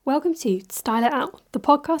Welcome to Style It Out, the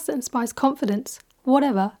podcast that inspires confidence,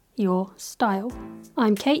 whatever your style.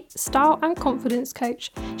 I'm Kate, style and confidence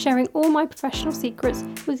coach, sharing all my professional secrets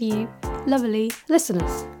with you, lovely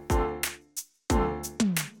listeners.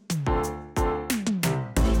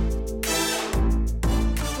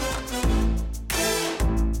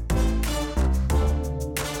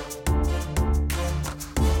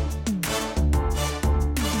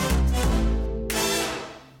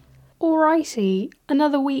 Alrighty,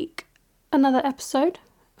 another week, another episode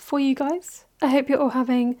for you guys. I hope you're all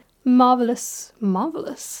having marvellous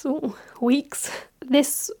weeks.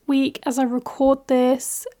 This week, as I record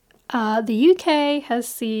this, the UK has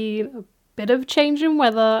seen a bit of change in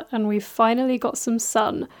weather and we've finally got some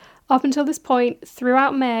sun. Up until this point,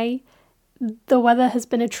 throughout May, the weather has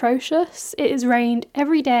been atrocious. It has rained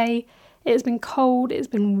every day, it has been cold, it's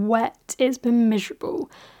been wet, it's been miserable.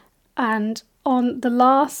 And on the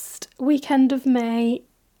last weekend of May,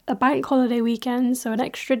 a bank holiday weekend, so an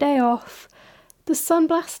extra day off, the sun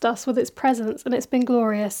blessed us with its presence and it's been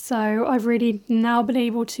glorious. So I've really now been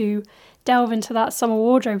able to delve into that summer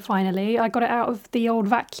wardrobe finally. I got it out of the old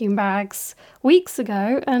vacuum bags weeks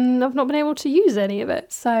ago and I've not been able to use any of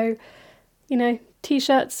it. So, you know,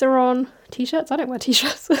 t-shirts are on. T-shirts? I don't wear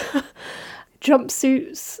t-shirts.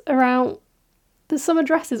 Jumpsuits around. The summer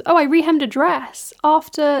dresses. Oh, I rehemmed a dress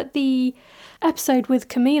after the episode with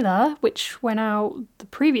Camila, which went out the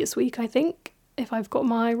previous week, I think, if I've got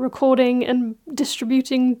my recording and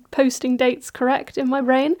posting dates correct in my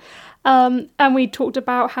brain. And we talked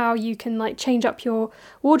about how you can change up your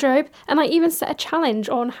wardrobe, and I even set a challenge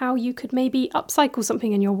on how you could maybe upcycle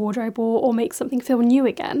something in your wardrobe or make something feel new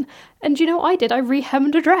again. And you know what I did? I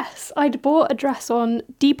rehemmed a dress. I'd bought a dress on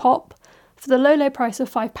Depop for the low price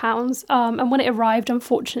of £5, and when it arrived,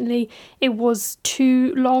 unfortunately, it was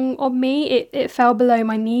too long on me. It fell below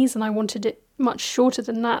my knees and I wanted it much shorter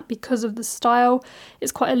than that because of the style.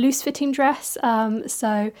 It's quite a loose fitting dress,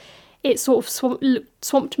 so it sort of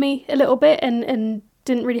swamped me a little bit and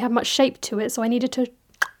didn't really have much shape to it, so I needed to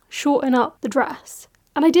shorten up the dress.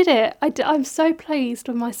 And I did it. I'm so pleased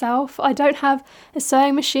with myself. I don't have a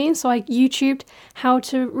sewing machine, so I YouTubed how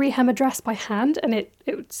to rehem a dress by hand, and it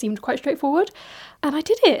seemed quite straightforward. And I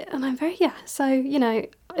did it, and I'm so, you know,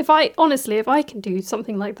 if I can do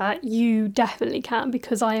something like that, you definitely can,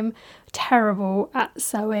 because I am terrible at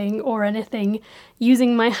sewing or anything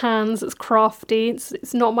using my hands. It's crafty.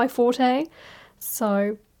 It's not my forte.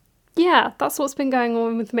 So yeah, that's what's been going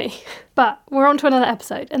on with me. But we're on to another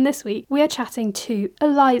episode, and this week we are chatting to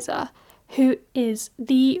Eliza, who is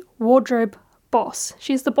the wardrobe boss.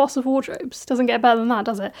 She's the boss of wardrobes. Doesn't get better than that,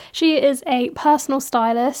 does it? She is a personal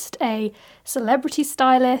stylist, a celebrity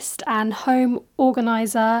stylist, and home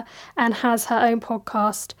organizer, and has her own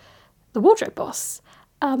podcast, The Wardrobe Boss.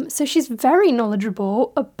 So she's very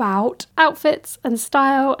knowledgeable about outfits and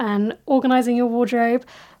style and organising your wardrobe.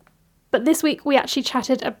 But this week we actually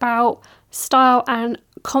chatted about style and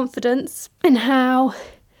confidence and how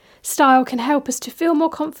style can help us to feel more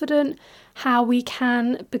confident, how we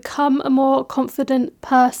can become a more confident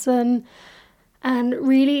person and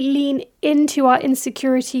really lean into our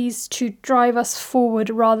insecurities to drive us forward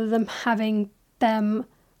rather than having them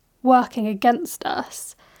working against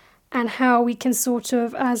us, and how we can sort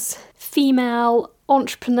of, as female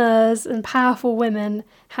entrepreneurs and powerful women,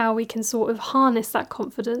 how we can sort of harness that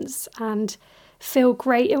confidence and feel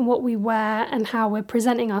great in what we wear and how we're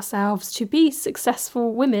presenting ourselves to be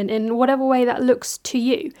successful women in whatever way that looks to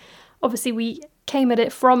you. Obviously, we came at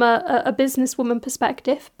it from a businesswoman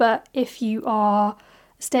perspective, but if you are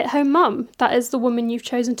a stay-at-home mum, that is the woman you've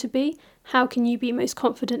chosen to be. How can you be most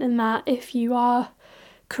confident in that? If you are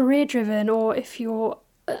career-driven, or if you're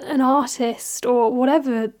an artist, or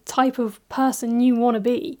whatever type of person you want to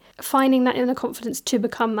be, finding that inner confidence to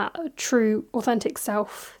become that true, authentic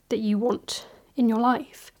self that you want in your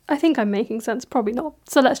life. I think I'm making sense, probably not.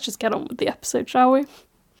 So let's just get on with the episode, shall we?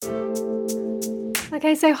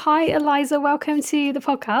 Okay, so hi Eliza, welcome to the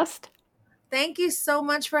podcast. Thank you so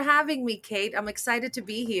much for having me, Kate. I'm excited to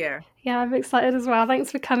be here. Yeah, I'm excited as well.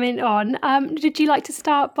 Thanks for coming on. Did you like to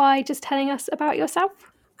start by just telling us about yourself?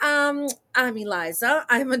 I'm Eliza.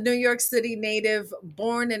 I'm a New York City native,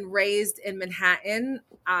 born and raised in Manhattan.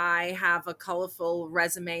 I have a colorful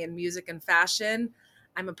resume in music and fashion.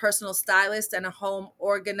 I'm a personal stylist and a home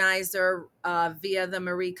organizer via the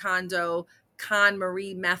Marie Kondo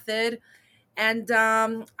KonMari method. And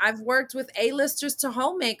I've worked with A-listers to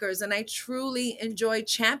homemakers, and I truly enjoy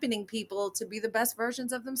championing people to be the best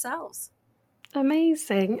versions of themselves.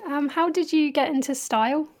 Amazing. How did you get into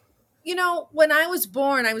style? You know, when I was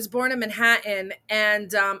born in Manhattan,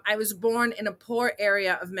 and I was born in a poor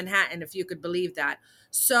area of Manhattan, if you could believe that.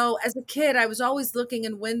 So as a kid, I was always looking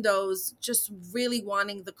in windows, just really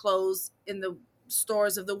wanting the clothes in the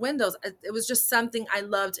stores of the windows. It was just something I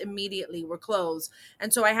loved immediately, were clothes.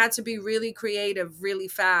 And so I had to be really creative really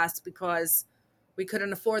fast because we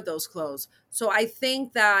couldn't afford those clothes. So I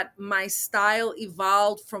think that my style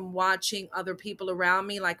evolved from watching other people around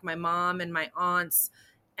me, like my mom and my aunts,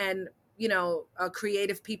 and,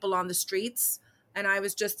 creative people on the streets. And I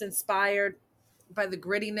was just inspired by the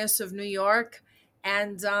grittiness of New York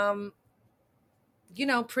and,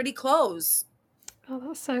 pretty clothes. Oh,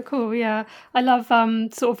 that's so cool. Yeah. I love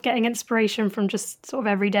sort of getting inspiration from just sort of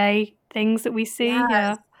everyday things that we see. Yes,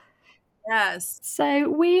 Yeah. yes, So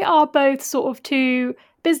we are both sort of two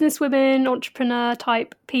businesswomen, entrepreneur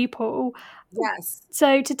type people. yes.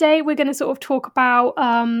 So today we're going to sort of talk about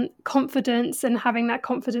confidence and having that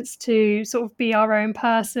confidence to sort of be our own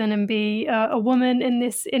person and be a woman in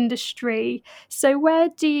this industry. So where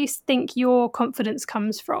do you think your confidence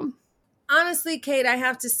comes from? Honestly, Kate, I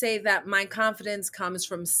have to say that my confidence comes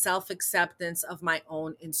from self acceptance of my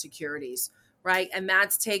own insecurities, right? And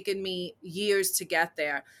that's taken me years to get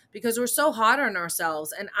there because we're so hard on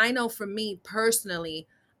ourselves. And I know for me personally,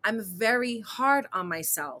 I'm very hard on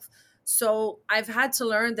myself. So I've had to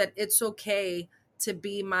learn that it's okay to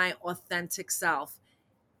be my authentic self.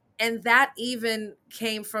 And that even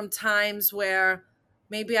came from times where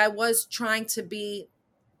maybe I was trying to be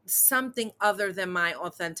something other than my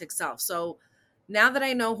authentic self. So now that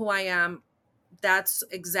I know who I am, that's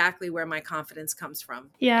exactly where my confidence comes from.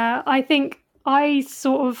 Yeah, I think I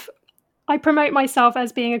promote myself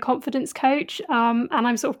as being a confidence coach, and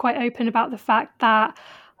I'm sort of quite open about the fact that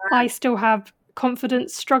I still have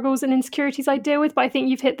confidence struggles and insecurities I deal with. But I think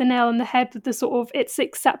you've hit the nail on the head with the sort of it's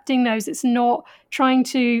accepting those. It's not trying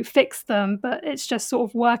to fix them, but it's just sort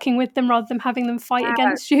of working with them rather than having them fight Yes,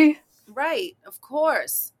 against you. right, of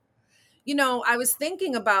course. I was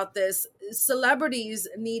thinking about this. Celebrities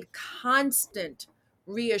need constant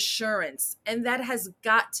reassurance, and that has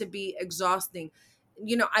got to be exhausting.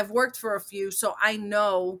 I've worked for a few, so I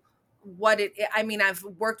know I mean, I've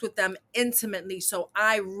worked with them intimately, so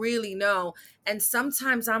I really know. And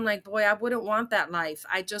sometimes I'm like, boy, I wouldn't want that life.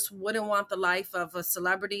 I just wouldn't want the life of a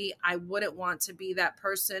celebrity. I wouldn't want to be that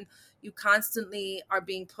person. You constantly are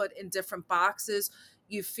being put in different boxes.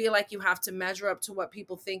 You feel like you have to measure up to what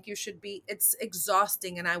people think you should be. It's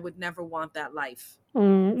exhausting, and I would never want that life.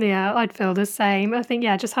 Yeah, I'd feel the same. I think,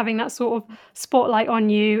 yeah, just having that sort of spotlight on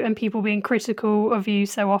you and people being critical of you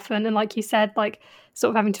so often. And like you said, like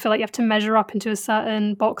sort of having to feel like you have to measure up into a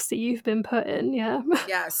certain box that you've been put in. Yeah.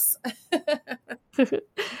 Yes.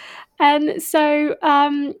 And so,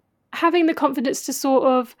 having the confidence to sort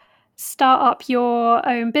of start up your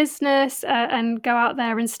own business and go out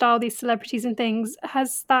there and style these celebrities and things,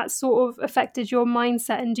 has that sort of affected your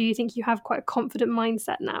mindset? And do you think you have quite a confident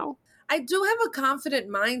mindset now? I do have a confident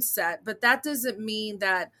mindset, but that doesn't mean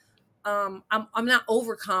that I'm not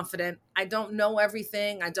overconfident. I don't know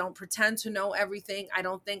everything. I don't pretend to know everything. I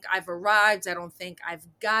don't think I've arrived. I don't think I've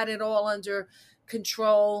got it all under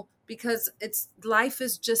control because it's life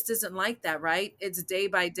is just isn't like that, right? It's day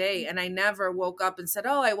by day. And I never woke up and said,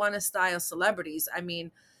 oh, I want to style celebrities. I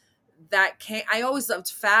mean, I always loved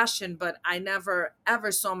fashion, but I never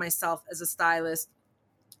ever saw myself as a stylist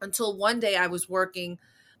until one day I was working.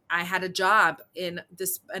 I had a job in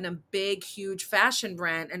a big huge fashion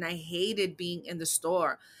brand, and I hated being in the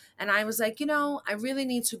store. And I was like, I really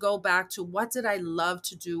need to go back to what did I love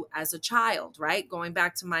to do as a child, right? Going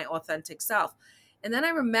back to my authentic self. And then I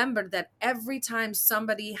remembered that every time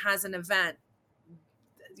somebody has an event,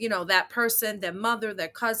 that person, their mother, their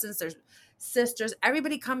cousins, their sisters,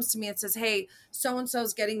 everybody comes to me and says, hey, so and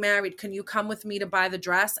so's getting married. Can you come with me to buy the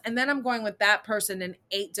dress? And then I'm going with that person and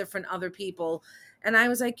 8 different other people. And I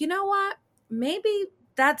was like, you know what? Maybe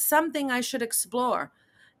that's something I should explore.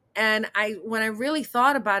 And when I really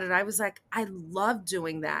thought about it, I was like, I love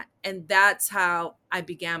doing that. And that's how I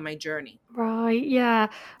began my journey. Right, yeah.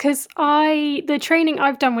 Because the training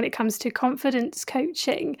I've done when it comes to confidence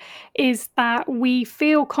coaching is that we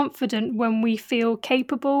feel confident when we feel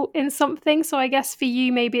capable in something. So I guess for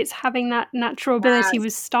you, maybe it's having that natural ability Yes.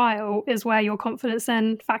 with style is where your confidence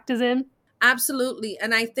then factors in. Absolutely.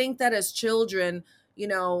 And I think that as children, you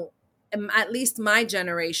know, at least my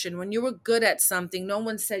generation, when you were good at something, no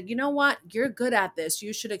one said, you know what, you're good at this.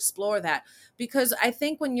 You should explore that. Because I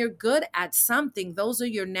think when you're good at something, those are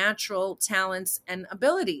your natural talents and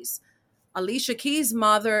abilities. Alicia Keys'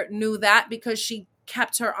 mother knew that because she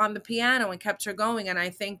kept her on the piano and kept her going. And I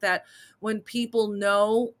think that when people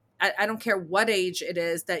know, I don't care what age it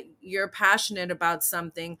is, that you're passionate about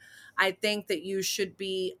something, I think that you should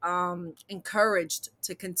be encouraged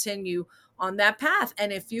to continue on that path.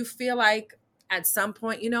 And if you feel like at some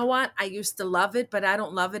point, you know what, I used to love it, but I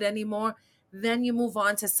don't love it anymore, then you move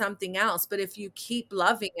on to something else. But if you keep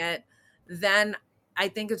loving it, then I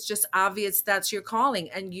think it's just obvious that's your calling,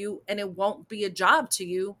 and it won't be a job to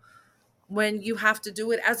you when you have to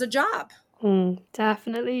do it as a job.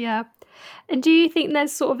 Definitely, yeah. And do you think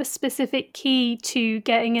there's sort of a specific key to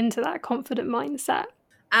getting into that confident mindset?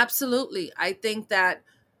 Absolutely. I think that,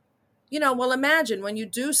 well, imagine when you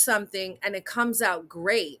do something and it comes out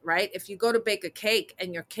great, right? If you go to bake a cake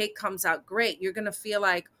and your cake comes out great, you're going to feel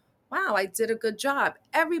like, wow, I did a good job.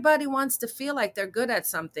 Everybody wants to feel like they're good at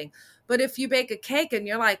something. But if you bake a cake and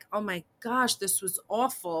you're like, oh my gosh, this was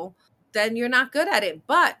awful, then you're not good at it.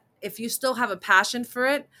 But if you still have a passion for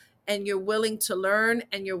it, and you're willing to learn,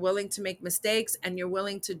 and you're willing to make mistakes, and you're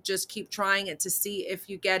willing to just keep trying it to see if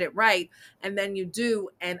you get it right, and then you do,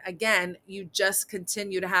 and again you just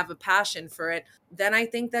continue to have a passion for it, then I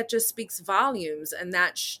think that just speaks volumes, and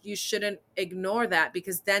that you shouldn't ignore that,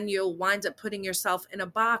 because then you'll wind up putting yourself in a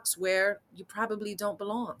box where you probably don't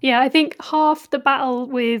belong. Yeah, I think half the battle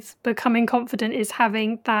with becoming confident is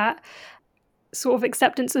having that sort of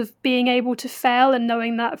acceptance of being able to fail and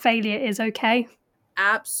knowing that failure is okay.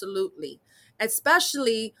 Absolutely.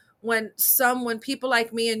 Especially when people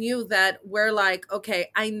like me and you, that we're like, okay,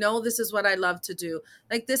 I know this is what I love to do.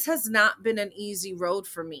 Like, this has not been an easy road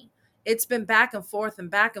for me. It's been back and forth and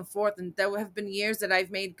back and forth. And there have been years that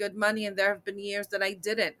I've made good money, and there have been years that I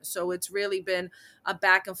didn't. So it's really been a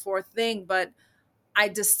back and forth thing. But I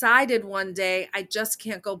decided one day I just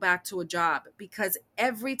can't go back to a job, because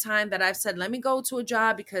every time that I've said, let me go to a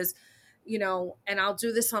job because, and I'll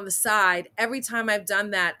do this on the side, every time I've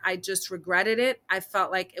done that, I just regretted it. I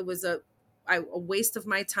felt like it was a waste of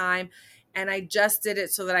my time. And I just did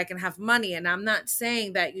it so that I can have money. And I'm not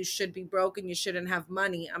saying that you should be broke and you shouldn't have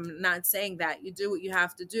money. I'm not saying that. You do what you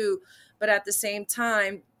have to do. But at the same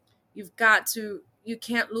time, you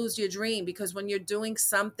can't lose your dream, because when you're doing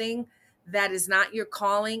something that is not your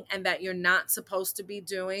calling and that you're not supposed to be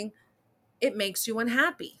doing, it makes you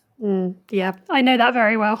unhappy. Yeah, I know that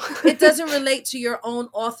very well. It doesn't relate to your own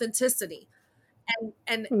authenticity.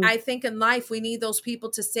 And I think in life, we need those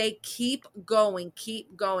people to say, keep going,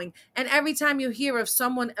 keep going. And every time you hear of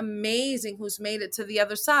someone amazing who's made it to the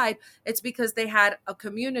other side, it's because they had a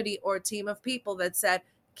community or a team of people that said,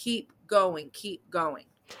 keep going, keep going.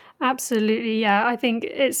 Absolutely, yeah. I think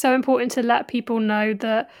it's so important to let people know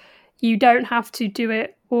that you don't have to do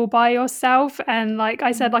it all by yourself. And like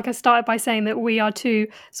I said, like I started by saying that we are two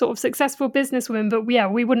sort of successful businesswomen, but yeah,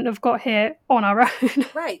 we wouldn't have got here on our own.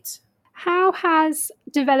 Right. How has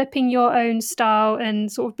developing your own style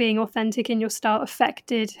and sort of being authentic in your style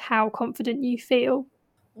affected how confident you feel?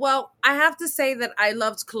 Well, I have to say that I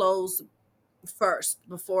loved clothes first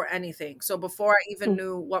before anything. So before I even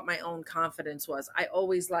knew what my own confidence was, I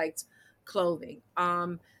always liked clothing.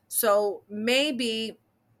 So maybe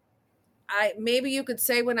you could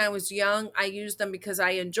say when I was young, I used them because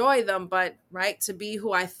I enjoy them, but right, to be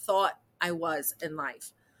who I thought I was in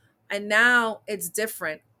life. And now it's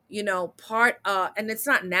different, and it's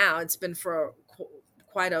not now, it's been for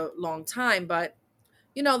quite a long time, but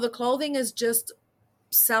the clothing is just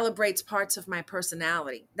celebrates parts of my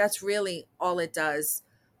personality. That's really all it does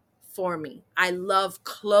for me. I love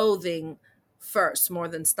clothing first more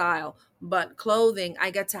than style, but clothing,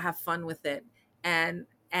 I get to have fun with it. And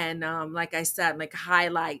like I said, like,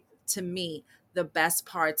 highlight to me the best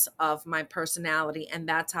parts of my personality. And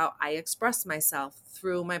that's how I express myself,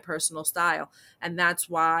 through my personal style. And that's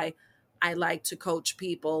why I like to coach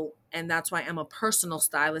people. And that's why I'm a personal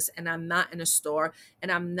stylist, and I'm not in a store,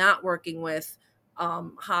 and I'm not working with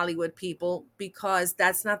Hollywood people, because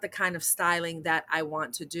that's not the kind of styling that I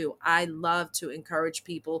want to do. I love to encourage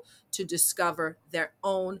people to discover their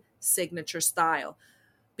own signature style,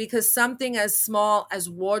 because something as small as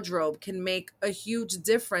wardrobe can make a huge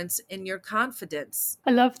difference in your confidence.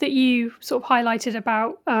 I love that you sort of highlighted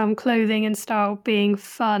about clothing and style being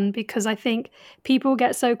fun, because I think people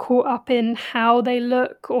get so caught up in how they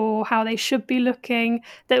look or how they should be looking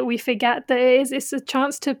that we forget that it's a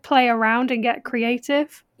chance to play around and get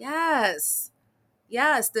creative. Yes.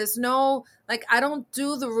 Yes, there's no, like, I don't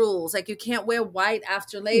do the rules. Like, you can't wear white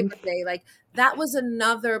after Labor Day. Like, that was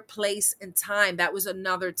another place in time. That was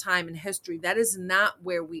another time in history. That is not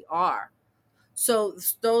where we are. So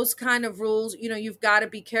those kind of rules, you've got to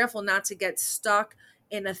be careful not to get stuck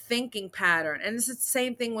in a thinking pattern. And this is the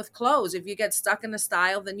same thing with clothes. If you get stuck in a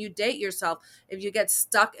style, then you date yourself. If you get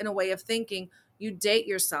stuck in a way of thinking, you date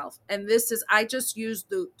yourself. And I just use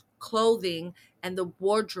the clothing and the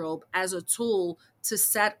wardrobe as a tool to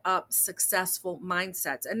set up successful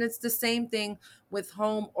mindsets. And it's the same thing with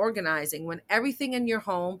home organizing. When everything in your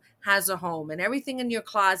home has a home and everything in your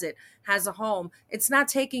closet has a home, it's not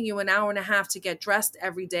taking you an hour and a half to get dressed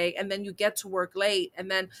every day, and then you get to work late. And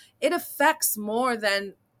then it affects more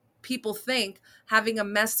than people think, having a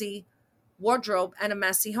messy wardrobe and a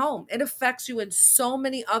messy home. It affects you in so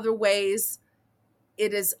many other ways.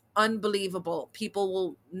 It is unbelievable. People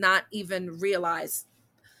will not even realize.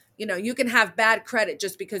 You can have bad credit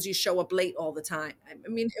just because you show up late all the time. I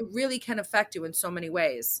mean, it really can affect you in so many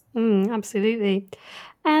ways. Absolutely.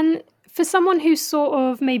 And for someone who's sort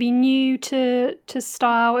of maybe new to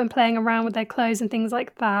style and playing around with their clothes and things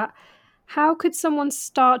like that, how could someone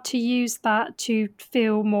start to use that to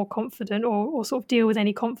feel more confident or sort of deal with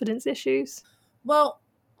any confidence issues? Well,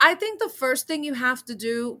 I think the first thing you have to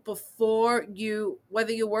do before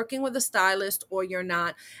whether you're working with a stylist or you're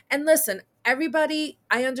not, and listen, everybody,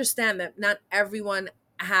 I understand that not everyone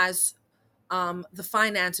has the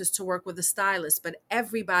finances to work with a stylist, but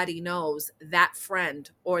everybody knows that friend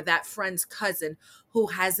or that friend's cousin who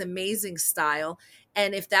has amazing style.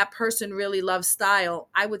 And if that person really loves style,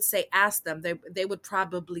 I would say ask them. They would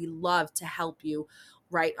probably love to help you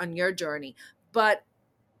right on your journey. But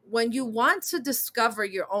when you want to discover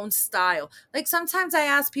your own style, like sometimes I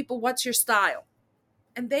ask people, what's your style?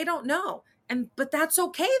 And they don't know. But that's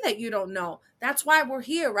okay that you don't know. That's why we're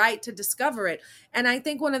here, right? To discover it. And I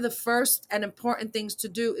think one of the first and important things to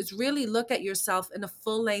do is really look at yourself in a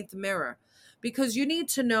full-length mirror, because you need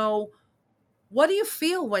to know, what do you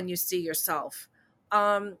feel when you see yourself?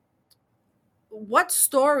 What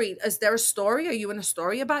story? Is there a story? Are you in a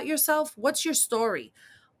story about yourself? What's your story?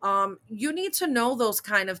 You need to know those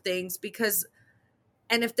kind of things,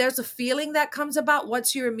 and if there's a feeling that comes about,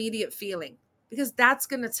 what's your immediate feeling? Because that's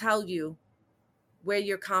going to tell you where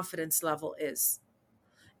your confidence level is.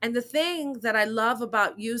 And the thing that I love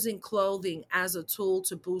about using clothing as a tool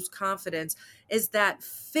to boost confidence is that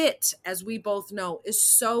fit, as we both know, is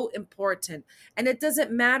so important. And it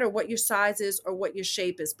doesn't matter what your size is or what your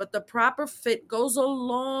shape is, but the proper fit goes a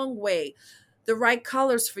long way. The right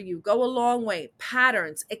colors for you go a long way.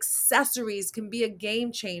 Patterns, accessories can be a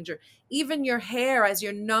game changer. Even your hair as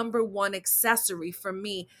your number one accessory, for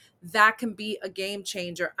me, that can be a game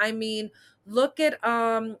changer. I mean, look at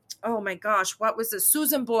oh my gosh, what was this?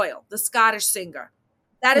 Susan Boyle, the Scottish singer.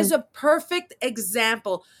 That is a perfect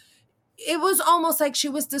example. It was almost like she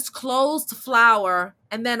was this closed flower,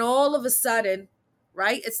 and then all of a sudden,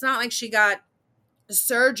 right? It's not like she got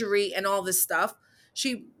surgery and all this stuff.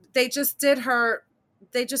 They just gave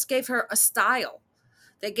her a style.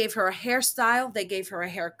 They gave her a hairstyle, they gave her a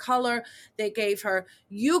hair color, they gave her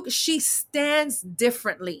she stands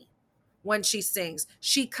differently when she sings.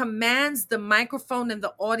 She commands the microphone and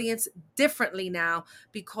the audience differently now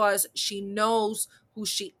because she knows who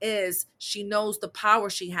she is. She knows the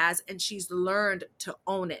power she has, and she's learned to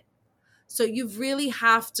own it. So you really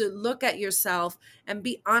have to look at yourself and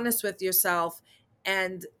be honest with yourself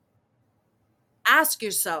and ask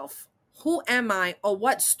yourself, who am I, or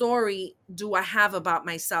what story do I have about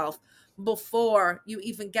myself before you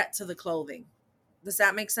even get to the clothing? Does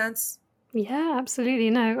that make sense? Yeah, absolutely.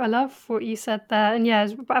 No, I love what you said there. And yeah,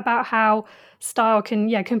 it's about how style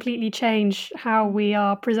can, completely change how we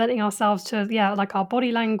are presenting ourselves to, like our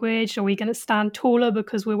body language. Are we going to stand taller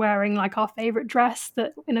because we're wearing like our favorite dress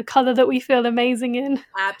that in a color that we feel amazing in?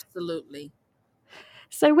 Absolutely.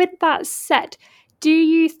 So with that said, do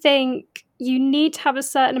you think you need to have a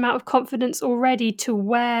certain amount of confidence already to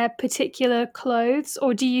wear particular clothes,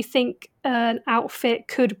 or do you think an outfit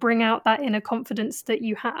could bring out that inner confidence that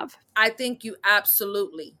you have? I think you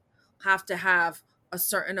absolutely have to have a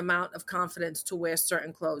certain amount of confidence to wear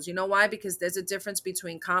certain clothes. You know why? Because there's a difference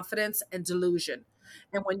between confidence and delusion.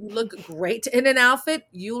 And when you look great in an outfit,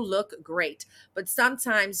 you look great. But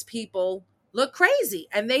sometimes people look crazy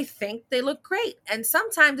and they think they look great. And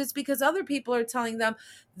sometimes it's because other people are telling them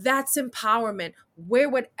that's empowerment. Wear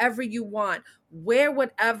whatever you want, wear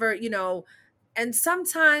whatever, and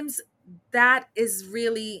sometimes that is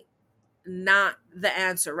really not the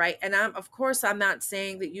answer, right? And I'm not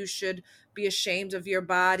saying that you should be ashamed of your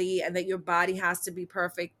body and that your body has to be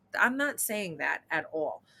perfect. I'm not saying that at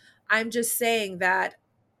all. I'm just saying that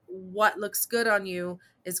what looks good on you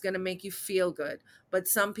is going to make you feel good. But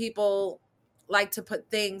some people like to put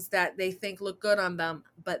things that they think look good on them,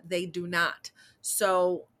 but they do not.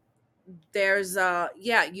 So there's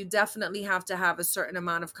you definitely have to have a certain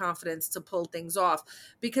amount of confidence to pull things off,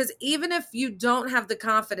 because even if you don't have the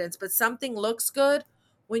confidence but something looks good,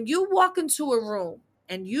 when you walk into a room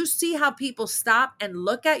and you see how people stop and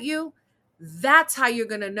look at you, That's how you're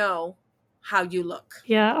going to know how you look.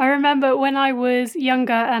 Yeah, I remember when I was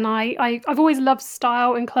younger and I've always loved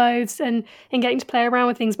style and clothes and getting to play around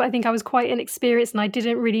with things, but I think I was quite inexperienced and I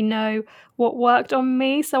didn't really know what worked on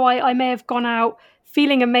me. So I may have gone out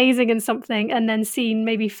feeling amazing in something and then seen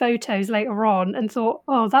maybe photos later on and thought,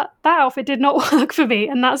 oh, that outfit did not work for me.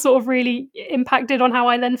 And that sort of really impacted on how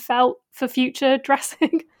I then felt for future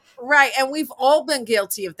dressing. Right. And we've all been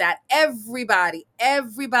guilty of that. Everybody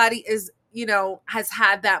is, has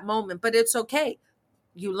had that moment, but it's okay.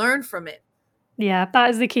 You learn from it. Yeah,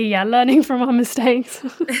 that is the key. Yeah, learning from our mistakes.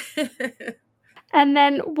 And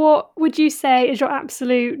then what would you say is your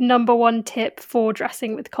absolute number one tip for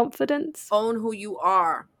dressing with confidence? Own who you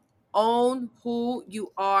are. Own who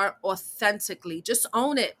you are authentically. Just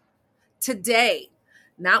own it today.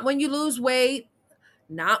 Not when you lose weight,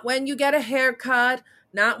 not when you get a haircut,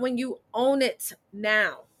 not when you own it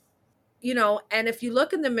now. And if you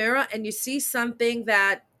look in the mirror and you see something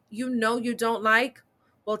that you don't like,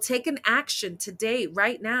 well, take an action today,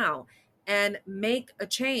 right now, and make a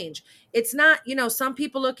change. It's not, some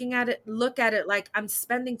people look at it like I'm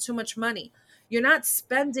spending too much money. You're not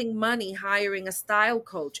spending money hiring a style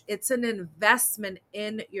coach. It's an investment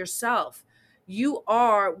in yourself. You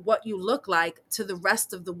are what you look like to the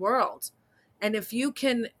rest of the world. And if you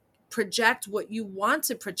can project what you want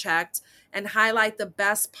to project and highlight the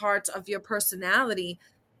best parts of your personality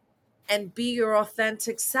and be your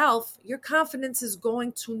authentic self, your confidence is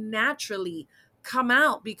going to naturally come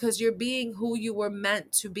out because you're being who you were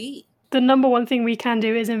meant to be. The number one thing we can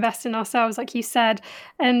do is invest in ourselves, like you said.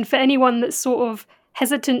 And for anyone that's sort of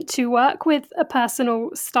hesitant to work with a personal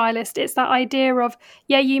stylist, it's that idea of,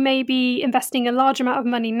 yeah, you may be investing a large amount of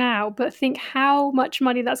money now, but think how much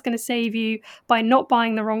money that's going to save you by not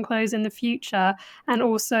buying the wrong clothes in the future, and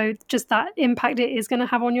also just that impact it is going to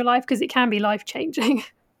have on your life, because it can be life-changing.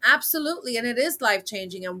 Absolutely. And it is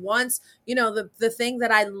life-changing. And once, the thing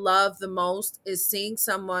that I love the most is seeing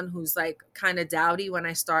someone who's like kind of dowdy when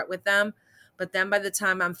I start with them. But then by the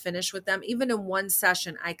time I'm finished with them, even in one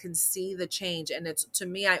session, I can see the change. And it's, to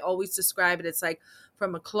me, I always describe it. It's like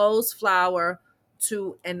from a closed flower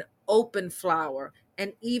to an open flower.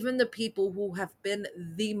 And even the people who have been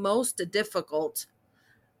the most difficult,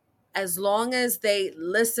 as long as they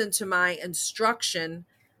listen to my instruction,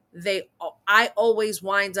 I always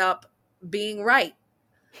wind up being right.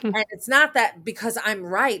 And it's not that because I'm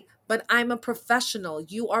right, but I'm a professional.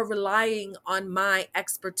 You are relying on my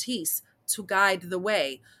expertise to guide the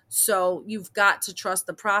way. So you've got to trust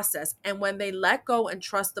the process. And when they let go and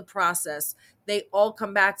trust the process, they all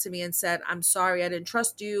come back to me and said, I'm sorry, I didn't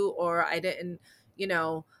trust you, or I didn't,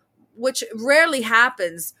 which rarely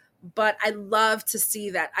happens. But I love to see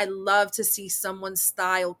that. I love to see someone's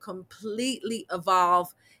style completely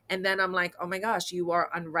evolve. And then I'm like, oh my gosh, you are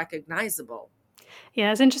unrecognizable.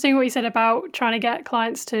 Yeah, it's interesting what you said about trying to get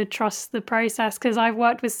clients to trust the process, because I've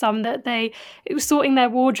worked with some that it was sorting their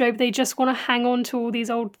wardrobe. They just want to hang on to all these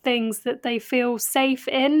old things that they feel safe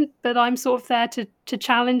in, but I'm sort of there to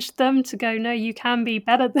challenge them to go, no, you can be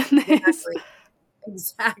better than this.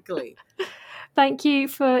 Exactly. Thank you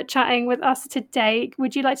for chatting with us today.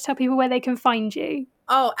 Would you like to tell people where they can find you?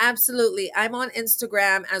 Oh, absolutely. I'm on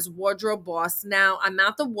Instagram as Wardrobe Boss. Now, I'm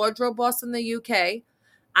not the Wardrobe Boss in the UK.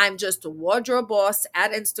 I'm just a Wardrobe Boss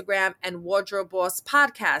at Instagram and Wardrobe Boss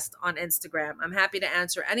Podcast on Instagram. I'm happy to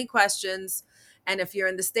answer any questions. And if you're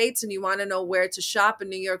in the States and you want to know where to shop in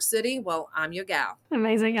New York City, well, I'm your gal.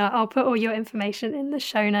 Amazing. I'll put all your information in the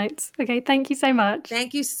show notes. Okay, thank you so much.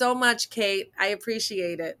 Thank you so much, Kate. I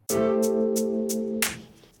appreciate it.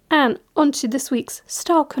 And on to this week's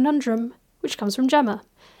Style Conundrum, which comes from Gemma.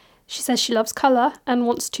 She says she loves colour and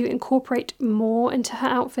wants to incorporate more into her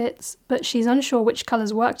outfits, but she's unsure which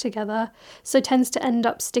colours work together, so tends to end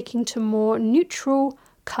up sticking to more neutral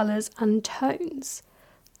colours and tones.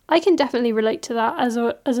 I can definitely relate to that as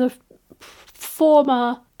a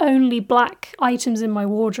former only black items in my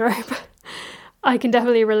wardrobe. I can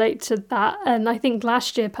definitely relate to that, and I think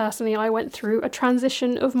last year personally I went through a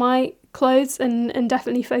transition of my clothes and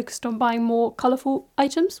definitely focused on buying more colourful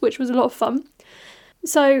items, which was a lot of fun.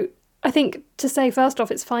 So I think to say first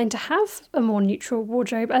off, it's fine to have a more neutral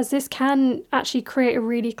wardrobe, as this can actually create a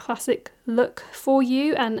really classic look for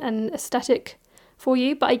you and aesthetic for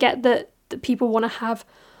you. But I get that people want to have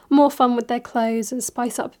more fun with their clothes and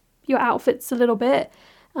spice up your outfits a little bit.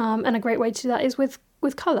 And a great way to do that is with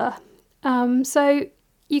colour. So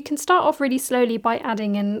you can start off really slowly by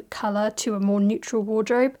adding in colour to a more neutral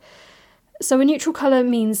wardrobe. So a neutral colour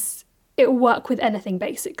means it will work with anything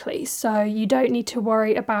basically. So you don't need to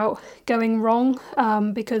worry about going wrong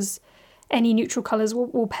because any neutral colours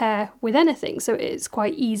will pair with anything, so it's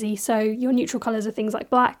quite easy. So your neutral colours are things like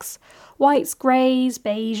blacks, whites, greys,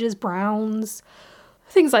 beiges, browns,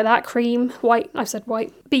 things like that, cream, white, I've said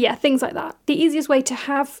white, but yeah, things like that. The easiest way to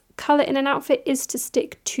have colour in an outfit is to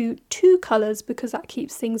stick to 2 colours, because that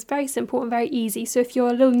keeps things very simple and very easy. So if you're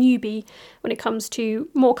a little newbie when it comes to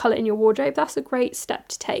more colour in your wardrobe, that's a great step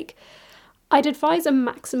to take. I'd advise a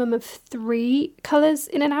maximum of 3 colours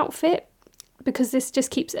in an outfit, because this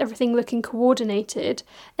just keeps everything looking coordinated,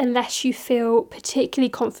 unless you feel particularly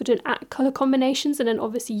confident at colour combinations, and then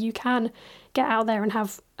obviously you can get out there and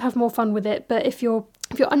have more fun with it. But if you're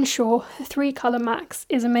unsure, 3 colour max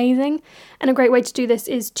is amazing, and a great way to do this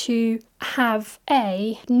is to have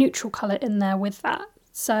a neutral colour in there with that.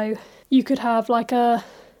 So you could have like a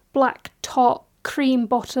black top, cream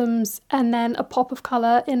bottoms, and then a pop of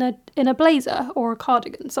colour in a blazer or a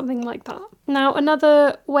cardigan, something like that. Now,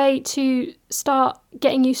 another way to start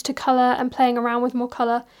getting used to colour and playing around with more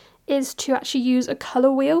colour is to actually use a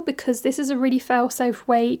colour wheel, because this is a really fail-safe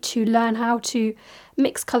way to learn how to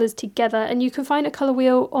mix colours together. And you can find a colour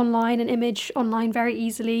wheel online, an image online, very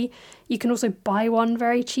easily. You can also buy one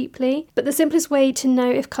very cheaply. But the simplest way to know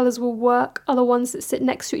if colours will work are the ones that sit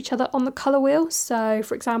next to each other on the colour wheel. So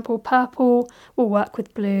for example, purple will work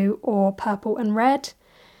with blue, or purple and red.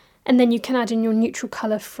 And then you can add in your neutral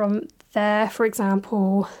colour from there. For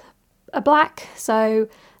example, a black. So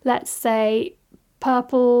let's say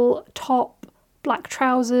purple top, black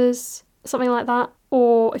trousers, something like that.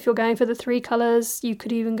 Or if you're going for the 3 colours, you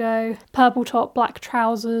could even go purple top, black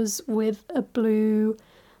trousers with a blue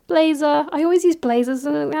blazer. I always use blazers as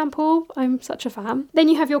an example. I'm such a fan. Then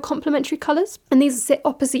you have your complementary colours, and these sit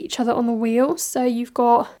opposite each other on the wheel. So you've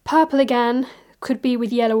got purple again, could be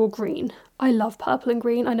with yellow or green. I love purple and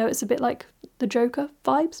green. I know it's a bit like the Joker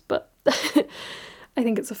vibes, but I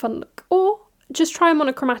think it's a fun look. Or just try a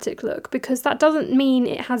monochromatic look, because that doesn't mean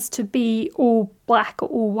it has to be all black or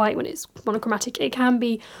all white when it's monochromatic. It can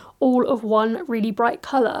be all of one really bright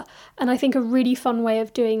colour. And I think a really fun way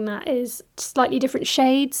of doing that is slightly different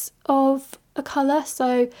shades of a colour.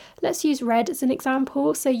 So let's use red as an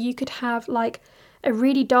example. So you could have like a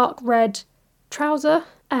really dark red trouser,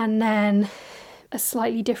 and then a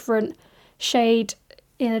slightly different shade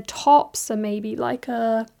in a top. So maybe like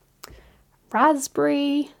a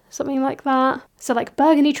raspberry, something like that. So like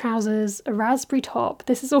burgundy trousers, a raspberry top.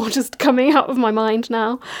 This is all just coming out of my mind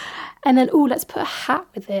now. And then, oh, let's put a hat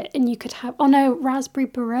with it. And you could have, raspberry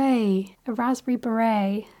beret. A raspberry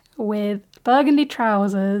beret with burgundy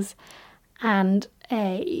trousers and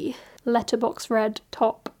a letterbox red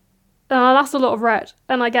top. That's a lot of red.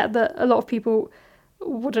 And I get that a lot of people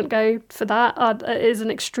wouldn't go for that. It is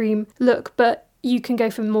an extreme look, but you can go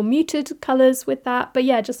for more muted colours with that. But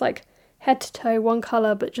yeah, just like head to toe, one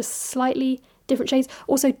colour, but just slightly different shades.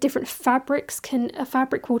 Also, different fabrics a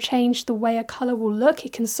fabric will change the way a colour will look.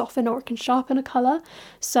 It can soften or it can sharpen a colour.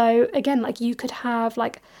 So again, like you could have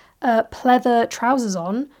like pleather trousers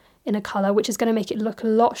on in a colour, which is going to make it look a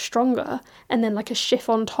lot stronger, and then like a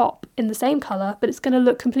chiffon top in the same colour, but it's going to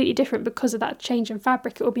look completely different because of that change in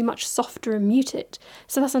fabric. It will be much softer and muted.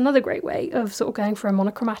 So that's another great way of sort of going for a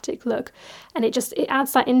monochromatic look, and it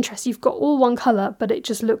adds that interest. You've got all one colour, but it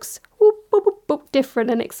just looks whoop, whoop, whoop, whoop,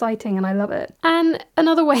 different and exciting, and I love it. And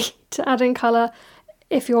another way to add in colour,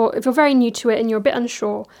 if you're very new to it and you're a bit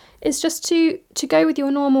unsure, is just to go with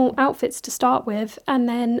your normal outfits to start with, and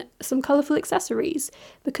then some colourful accessories,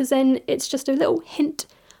 because then it's just a little hint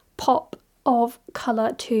pop of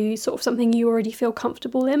colour to sort of something you already feel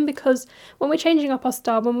comfortable in. Because when we're changing up our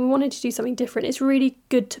style, when we wanted to do something different, it's really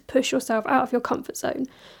good to push yourself out of your comfort zone,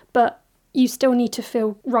 but you still need to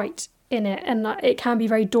feel right in it, and it can be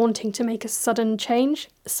very daunting to make a sudden change.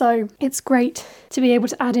 So it's great to be able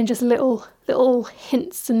to add in just little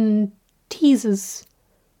hints and teasers,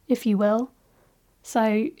 if you will.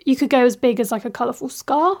 So you could go as big as like a colourful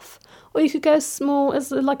scarf, or you could go as small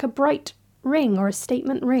as like a bright ring or a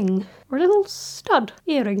statement ring, or a little stud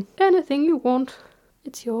earring. Anything you want,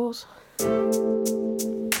 it's yours.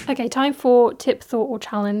 Okay, time for tip, thought or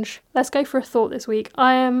challenge. Let's go for a thought this week.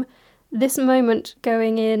 I am this moment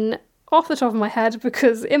going in off the top of my head,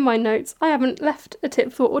 because in my notes I haven't left a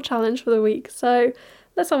tip, thought or challenge for the week. So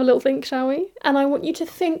let's have a little think, shall we? And I want you to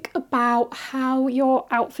think about how your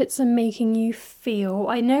outfits are making you feel.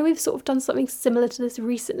 I know we've sort of done something similar to this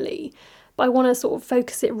recently, but I want to sort of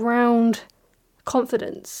focus it around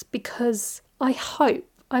confidence, because I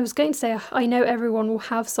was going to say I know everyone will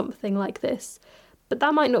have something like this, but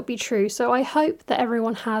that might not be true. So I hope that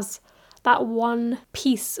everyone has that one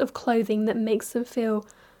piece of clothing that makes them feel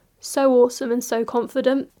so awesome and so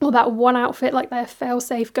confident, or that one outfit, like their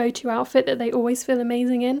fail-safe go-to outfit that they always feel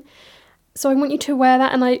amazing in. So I want you to wear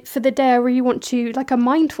that, and for the day I really want to, like a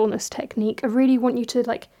mindfulness technique, I really want you to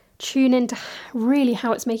like tune into really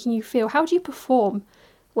how it's making you feel. How do you perform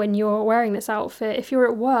when you're wearing this outfit? If you're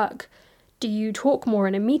at work, do you talk more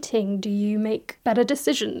in a meeting? Do you make better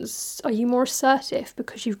decisions? Are you more assertive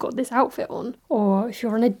because you've got this outfit on? Or if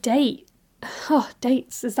you're on a date,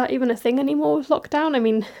 dates, is that even a thing anymore with lockdown? I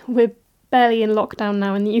mean, we're barely in lockdown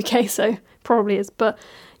now in the UK, so probably is, but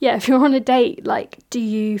yeah, if you're on a date, like, do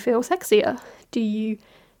you feel sexier? Do you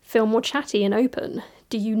feel more chatty and open?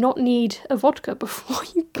 Do you not need a vodka before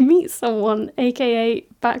you meet someone? AKA,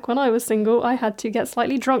 back when I was single, I had to get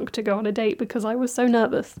slightly drunk to go on a date because I was so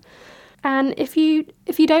nervous. And if you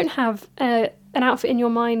don't have an outfit in your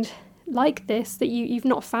mind like this, that you've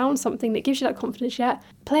not found something that gives you that confidence yet,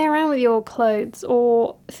 play around with your clothes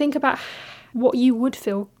or think about what you would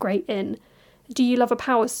feel great in. Do you love a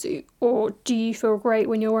power suit, or do you feel great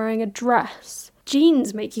when you're wearing a dress?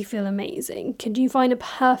 Jeans make you feel amazing. Can you find a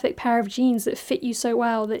perfect pair of jeans that fit you so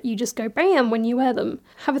well that you just go bam when you wear them?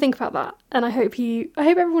 Have a think about that. And I hope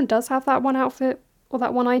everyone does have that one outfit or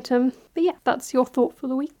that one item. But yeah, that's your thought for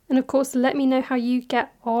the week. And of course, let me know how you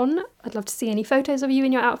get on. I'd love to see any photos of you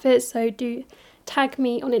in your outfits, so do tag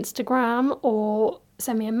me on Instagram or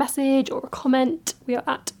send me a message or a comment. We are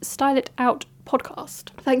at Style It Out Podcast.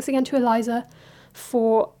 Thanks again to Eliza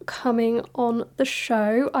for coming on the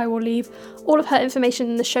show. I will leave all of her information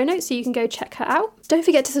in the show notes so you can go check her out. Don't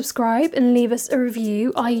forget to subscribe and leave us a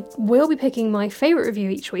review. I will be picking my favourite review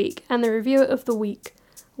each week, and the reviewer of the week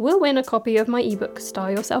will win a copy of my ebook,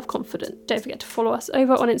 Style Yourself Confident. Don't forget to follow us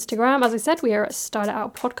over on Instagram. As I said, we are at Style It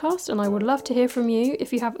Out Podcast, and I would love to hear from you.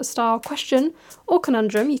 If you have a style question or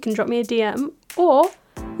conundrum, you can drop me a DM, or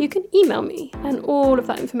you can email me, and all of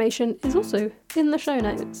that information is also in the show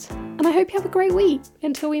notes. And I hope you have a great week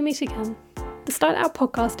until we meet again. The Style It Out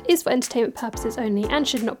podcast is for entertainment purposes only and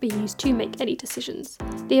should not be used to make any decisions.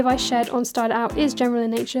 The advice shared on Style It Out is general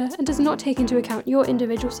in nature and does not take into account your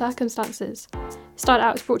individual circumstances. Style It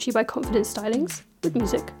Out is brought to you by Confidence Stylings with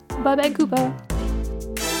music by Ben Cooper.